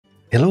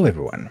Hello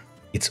everyone,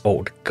 it's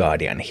Old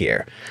Guardian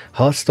here.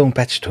 Hearthstone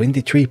patch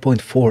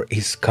 23.4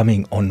 is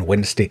coming on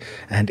Wednesday,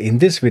 and in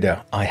this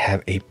video I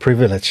have a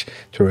privilege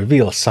to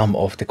reveal some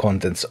of the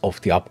contents of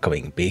the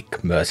upcoming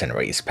big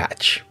Mercenaries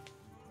patch.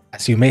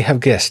 As you may have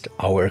guessed,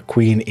 our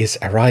queen is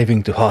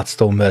arriving to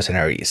Hearthstone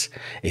Mercenaries.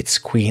 It's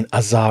Queen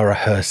Azara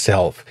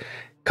herself,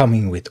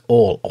 coming with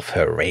all of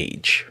her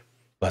rage.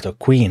 But a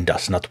queen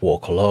does not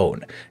walk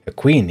alone, a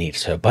queen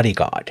needs her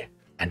bodyguard.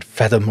 And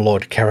Phantom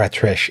Lord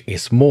Karatresh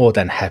is more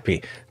than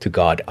happy to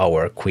guard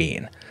our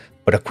queen.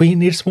 But a queen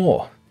needs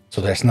more.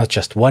 So there's not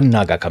just one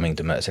Naga coming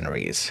to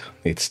Mercenaries.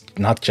 It's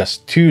not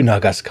just two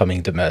Nagas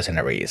coming to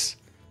Mercenaries.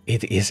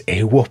 It is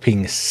a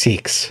whopping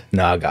 6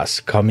 Nagas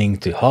coming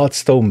to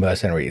Hearthstone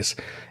Mercenaries.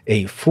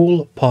 A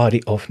full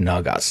party of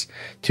Nagas.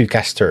 2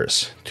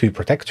 casters, 2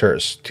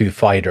 protectors, 2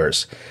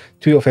 fighters,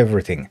 2 of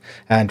everything.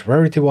 And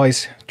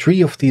rarity-wise,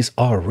 3 of these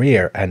are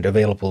rare and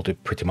available to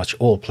pretty much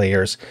all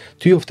players.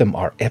 2 of them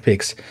are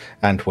epics,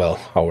 and well,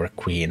 our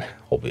queen,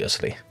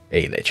 obviously,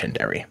 a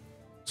legendary.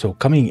 So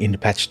coming in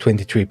patch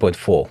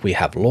 23.4, we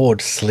have Lord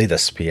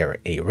Slitherspear,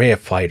 a rare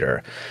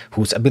fighter,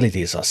 whose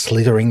abilities are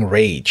Slithering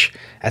Rage.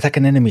 Attack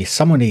an enemy,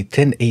 summon a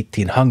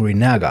 10-18 Hungry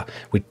Naga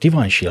with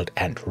Divine Shield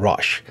and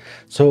Rush.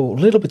 So a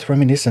little bit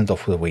reminiscent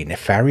of the way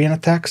Nefarian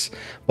attacks,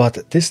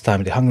 but this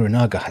time the Hungry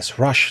Naga has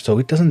Rush, so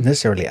it doesn't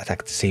necessarily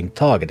attack the same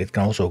target, it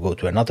can also go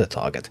to another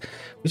target,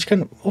 which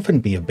can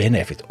often be a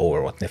benefit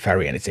over what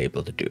Nefarian is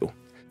able to do.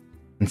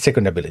 And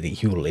second ability,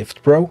 you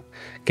lift bro,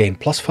 gain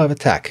 +5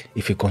 attack.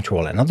 If you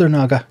control another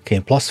Naga,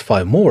 gain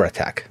 +5 more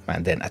attack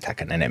and then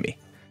attack an enemy.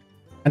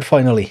 And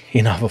finally,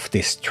 enough of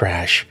this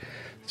trash.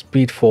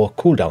 Speed 4,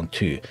 cooldown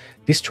 2.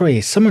 Destroy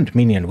a summoned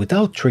minion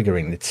without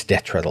triggering its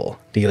death rattle.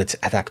 Deal its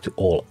attack to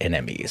all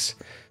enemies.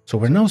 So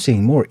we're now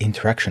seeing more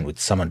interaction with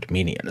summoned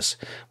minions.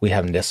 We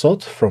have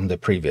Nesot from the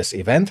previous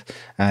event,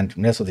 and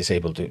Nesot is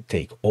able to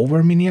take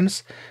over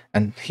minions.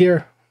 And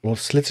here, Lord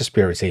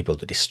Slitherspear is able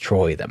to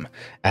destroy them,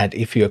 and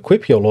if you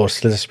equip your Lord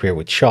Slitherspear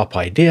with Sharp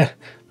Idea,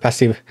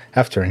 passive,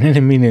 after an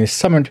enemy minion is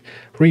summoned,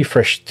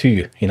 refresh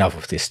 2 enough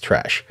of this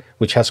trash,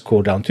 which has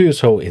cooldown 2,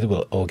 so it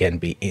will again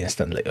be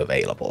instantly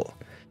available.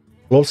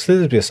 Lord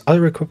Slitherspear's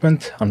other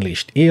equipment,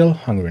 Unleashed Eel,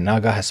 Hungry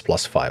Naga has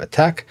 +5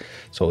 attack,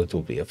 so it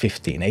will be a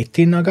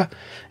 15-18 Naga,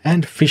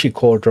 and Fishy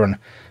Cauldron,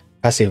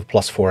 passive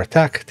 +4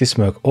 attack. This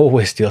Merc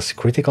always deals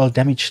critical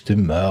damage to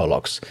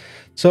Murlocs,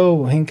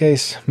 so in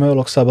case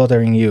Murlocs are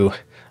bothering you,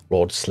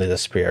 Lord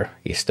Slitherspear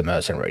is the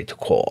mercenary to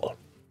call.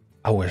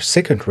 Our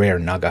second rare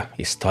Naga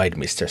is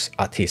Tidemistress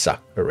Atisa,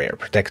 a rare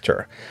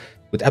protector.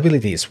 With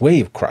abilities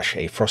Wave Crush,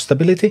 a frost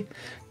ability,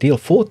 deal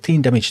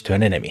 14 damage to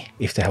an enemy.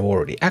 If they have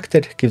already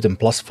acted, give them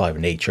 +5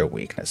 nature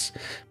weakness.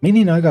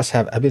 Many Nagas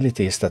have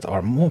abilities that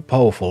are more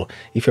powerful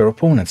if your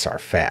opponents are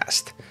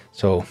fast.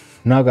 So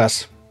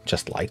Nagas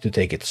just like to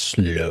take it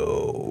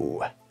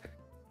slow.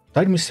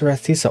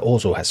 Tidemistress Atisa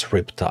also has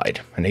Riptide,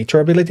 a nature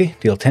ability,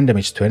 deal 10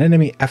 damage to an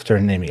enemy. After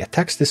an enemy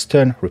attacks this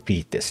turn,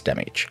 repeat this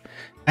damage.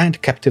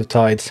 And Captive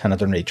Tides,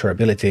 another nature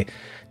ability,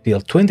 deal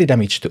 20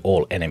 damage to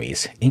all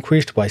enemies,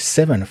 increased by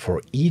 7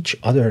 for each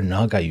other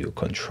Naga you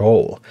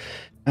control.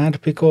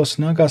 And because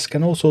Nagas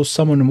can also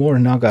summon more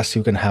Nagas,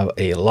 you can have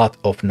a lot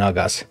of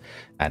Nagas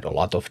and a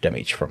lot of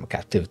damage from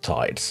Captive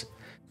Tides.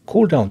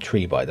 Cooldown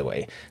 3, by the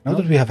way. Now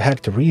that we have had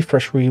the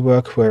refresh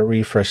rework, where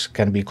refresh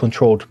can be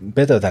controlled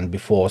better than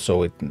before,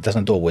 so it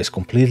doesn't always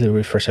completely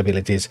refresh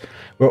abilities,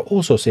 we're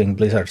also seeing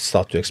Blizzard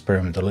start to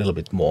experiment a little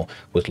bit more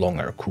with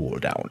longer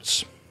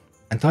cooldowns.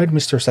 And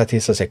Tidemistress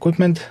Atisa's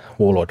equipment,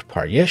 Warlord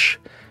Paryesh,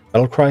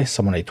 Battlecry,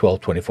 summon a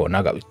 12-24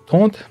 Naga with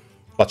Taunt,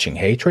 Clutching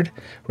Hatred,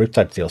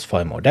 Riptide deals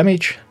 5 more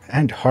damage,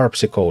 and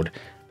Harpsichord,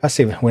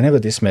 passive, whenever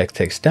this mech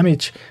takes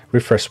damage,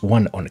 refresh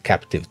 1 on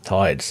Captive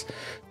Tides.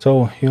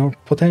 So you're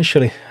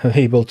potentially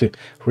able to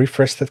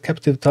refresh that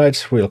Captive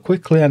Tides real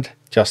quickly and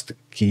just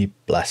keep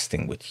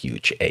blasting with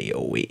huge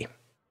AoE.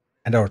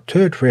 And our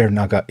third rare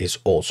Naga is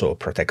also a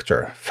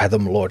protector,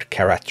 Phantom Lord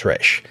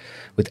Karatresh.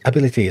 With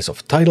abilities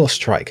of Tidal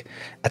Strike,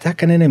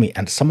 attack an enemy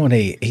and summon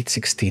a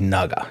 8-16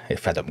 Naga, a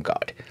Phantom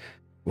God.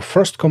 With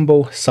Frost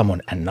combo,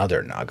 summon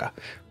another Naga.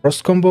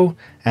 Frost combo,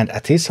 and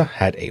Atisa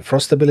had a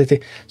Frost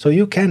ability, so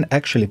you can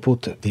actually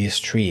put these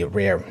 3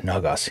 rare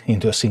Nagas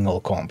into a single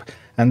comp.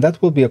 And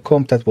that will be a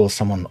comp that will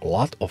summon a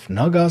lot of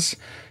Nagas,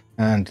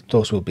 and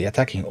those will be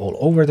attacking all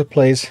over the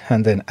place,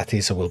 and then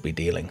Atisa will be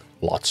dealing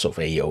lots of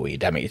AoE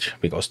damage,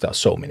 because there are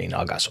so many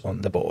Nagas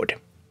on the board.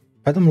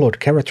 Phantom Lord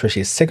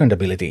Karatresh's second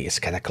ability is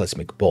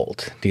Cataclysmic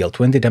Bolt, deal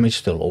 20 damage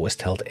to the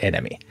lowest health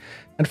enemy.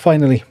 And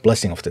finally,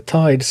 Blessing of the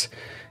Tides,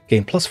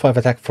 gain +5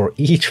 attack for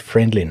each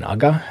friendly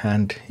Naga,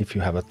 and if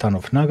you have a ton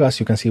of Nagas,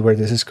 you can see where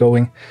this is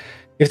going.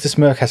 If this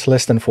Merc has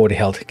less than 40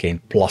 health,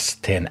 gain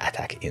 +10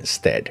 attack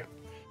instead.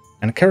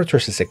 And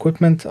Karatresh's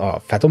equipment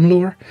are Phantom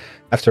Lure.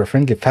 After a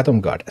friendly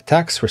Phantom Guard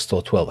attacks,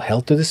 restore 12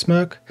 health to this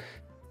Merc.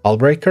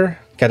 Hullbreaker,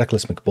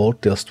 Cataclysmic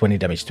Bolt deals 20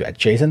 damage to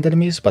adjacent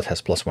enemies but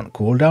has +1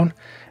 cooldown.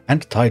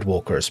 And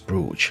Tidewalker's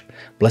Brooch.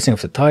 Blessing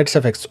of the Tides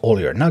affects all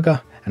your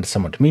Naga and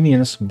summoned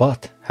minions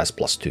but has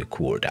 +2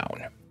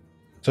 cooldown.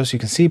 So as you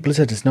can see,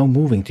 Blizzard is now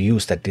moving to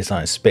use that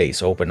design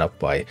space opened up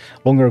by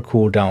longer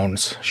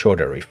cooldowns,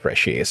 shorter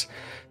refreshes,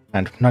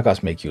 and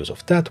Nagas make use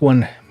of that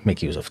one,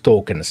 make use of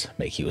tokens,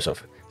 make use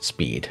of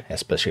speed,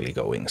 especially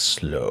going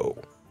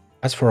slow.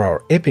 As for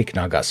our epic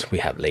Nagas, we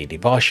have Lady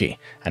Vashi,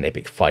 an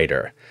epic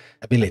fighter.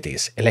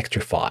 Abilities: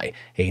 Electrify,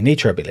 a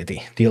nature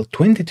ability, deal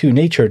 22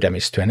 nature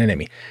damage to an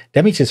enemy.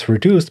 Damage is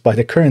reduced by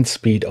the current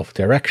speed of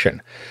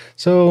direction,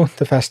 so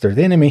the faster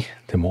the enemy,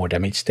 the more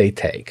damage they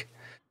take.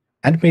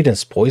 And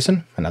Maiden's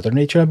Poison, another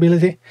nature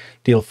ability,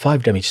 deal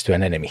 5 damage to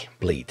an enemy,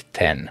 bleed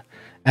 10.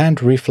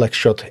 And Reflex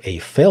Shot, a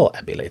Fell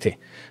ability,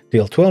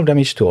 deal 12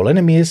 damage to all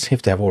enemies.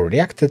 If they have already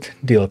acted,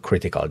 deal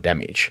critical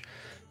damage.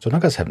 So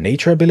Nagas have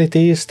nature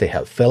abilities, they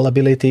have Fell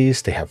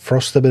abilities, they have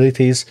Frost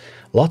abilities,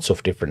 lots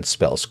of different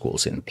spell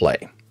schools in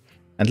play.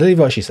 And Lady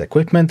Vashi's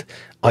equipment,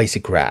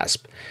 Icy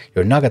Grasp.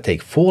 Your Naga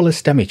take 4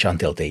 less damage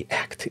until they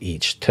act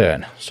each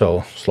turn,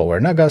 so slower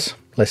Nagas,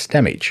 less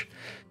damage.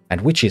 And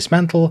Witch's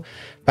Mantle,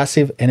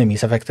 passive,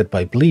 enemies affected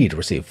by bleed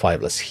receive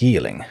 5 less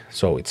healing,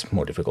 so it's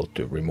more difficult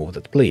to remove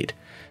that bleed.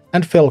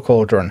 And Fell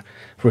Cauldron,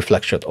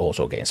 Reflex Shot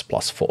also gains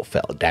 +4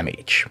 Fell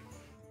damage.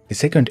 The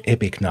second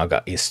epic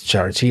Naga is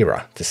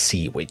Jarjira, the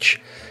Sea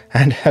Witch.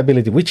 And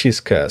ability Witch's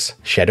Curse,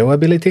 Shadow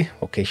ability,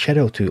 okay,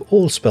 Shadow to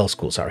all spell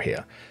schools are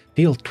here,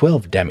 deal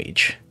 12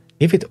 damage.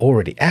 If it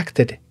already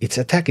acted, its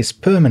attack is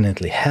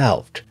permanently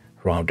halved,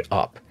 round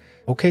up.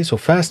 Okay, so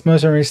fast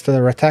mercenaries that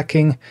are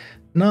attacking,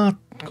 not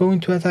going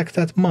to attack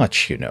that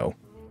much, you know.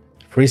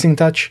 Freezing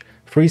Touch,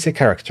 freeze a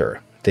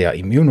character. They are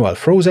immune while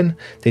frozen,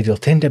 they deal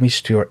 10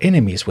 damage to your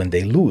enemies when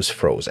they lose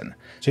frozen.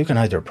 So you can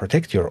either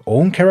protect your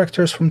own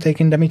characters from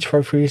taking damage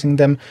by freezing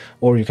them,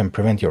 or you can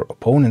prevent your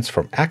opponents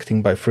from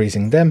acting by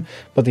freezing them,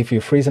 but if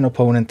you freeze an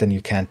opponent then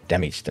you can't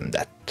damage them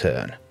that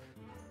turn.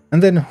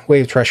 And then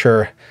Wave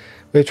Thrasher.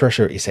 Wave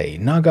Thrasher is a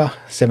Naga,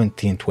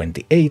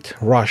 1728,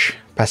 rush,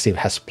 passive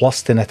has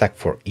 +10 attack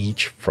for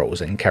each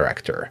frozen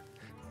character.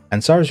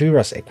 And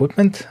Zarzura's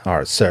equipment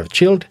are Serve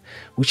Chilled,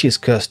 Witch's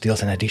Curse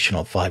deals an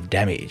additional 5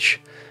 damage.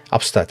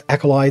 Upstat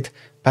Acolyte,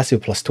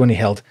 passive +20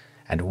 health,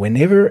 and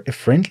whenever a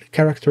friendly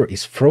character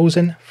is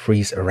frozen,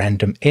 freeze a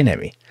random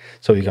enemy.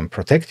 So you can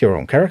protect your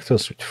own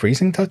characters with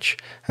Freezing Touch,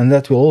 and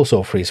that will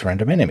also freeze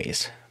random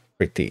enemies.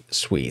 Pretty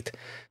sweet.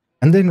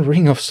 And then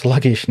Ring of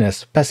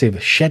Sluggishness,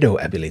 passive shadow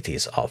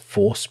abilities are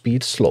 4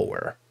 speed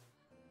slower.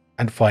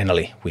 And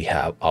finally, we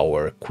have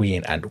our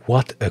queen, and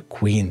what a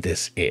queen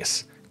this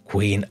is.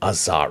 Queen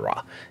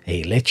Azara,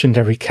 a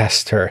legendary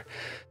caster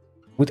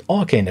with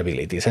arcane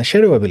abilities and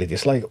shadow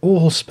abilities, like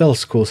all spell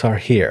schools are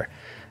here.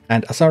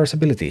 And Azara's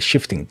ability is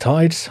Shifting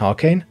Tides,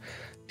 arcane,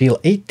 deal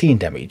 18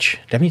 damage,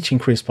 damage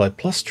increased by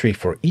 +3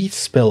 for each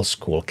spell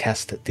school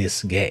cast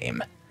this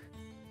game.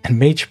 And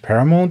Mage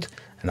Paramount,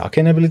 an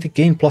arcane ability,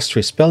 gain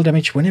 +3 spell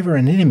damage whenever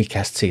an enemy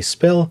casts a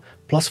spell,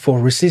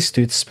 +4 resist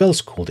to its spell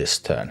school this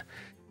turn.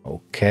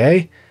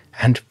 Okay,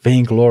 and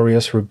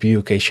Vainglorious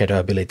Rebuke, a shadow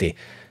ability,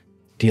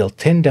 deal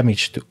 10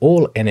 damage to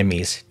all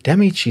enemies,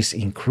 damage is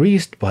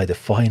increased by the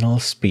final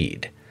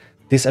speed.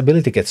 This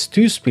ability gets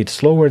 2 speed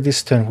slower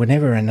this turn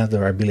whenever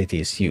another ability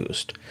is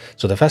used.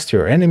 So the faster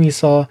your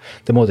enemies are,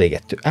 the more they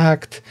get to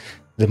act,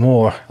 the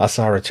more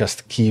Azara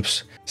just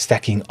keeps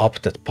stacking up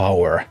that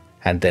power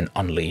and then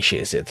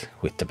unleashes it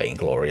with the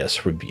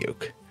Vainglorious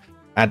Rebuke.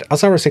 And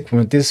Azara's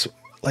equipment is,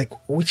 like,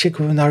 which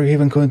equipment are you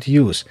even going to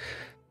use?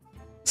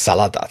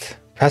 Saladat.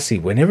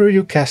 Passive, whenever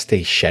you cast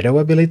a shadow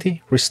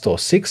ability, restore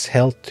 6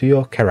 health to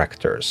your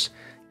characters.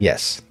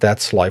 Yes,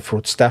 that's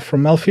Life-Root Staff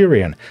from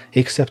Malfurion,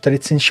 except that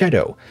it's in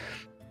shadow.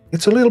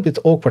 It's a little bit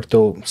awkward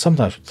though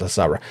sometimes with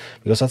Azara,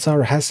 because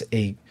Azara has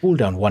a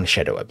cooldown 1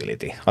 shadow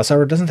ability.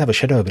 Azara doesn't have a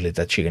shadow ability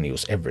that she can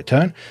use every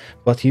turn,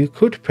 but you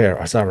could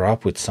pair Azara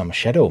up with some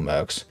shadow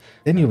mercs,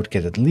 then you would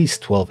get at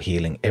least 12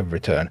 healing every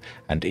turn,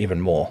 and even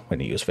more when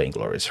you use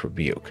Vainglorious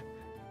Rebuke.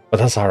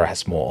 But Azara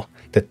has more,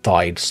 the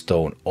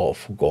Tidestone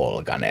of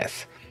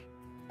Golganeth.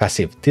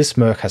 Passive, this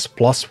Merc has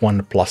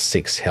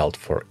 +1/+6 health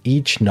for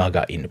each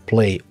Naga in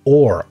play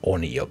or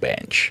on your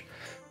bench.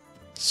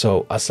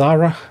 So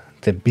Azara,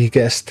 the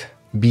biggest,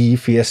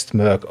 beefiest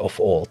Merc of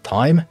all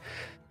time,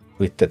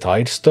 with the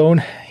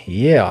Tidestone,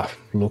 yeah,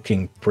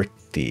 looking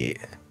pretty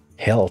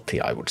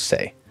healthy, I would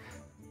say.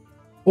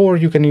 Or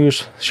you can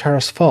use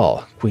Shara's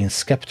Fall, Queen's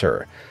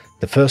Scepter.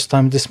 The first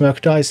time this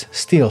Merc dies,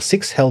 steal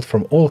 6 health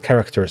from all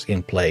characters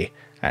in play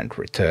and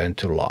return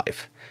to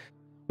life.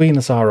 Queen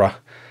Azara,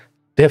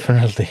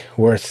 definitely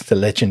worth the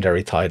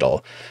legendary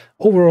title.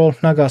 Overall,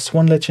 Nagas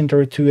 1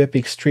 legendary, 2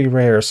 epics, 3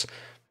 rares,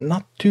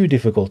 not too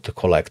difficult to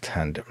collect,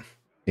 and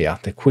yeah,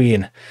 the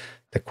queen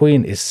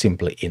is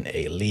simply in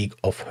a league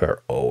of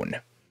her own.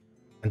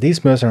 And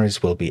these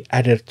mercenaries will be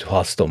added to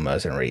Hearthstone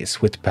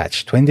Mercenaries with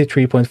patch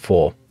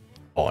 23.4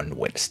 on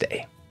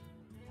Wednesday.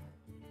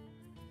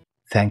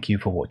 Thank you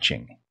for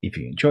watching. If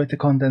you enjoyed the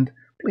content,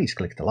 please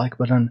click the like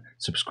button,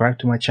 subscribe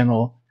to my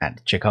channel,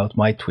 and check out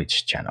my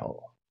Twitch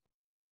channel.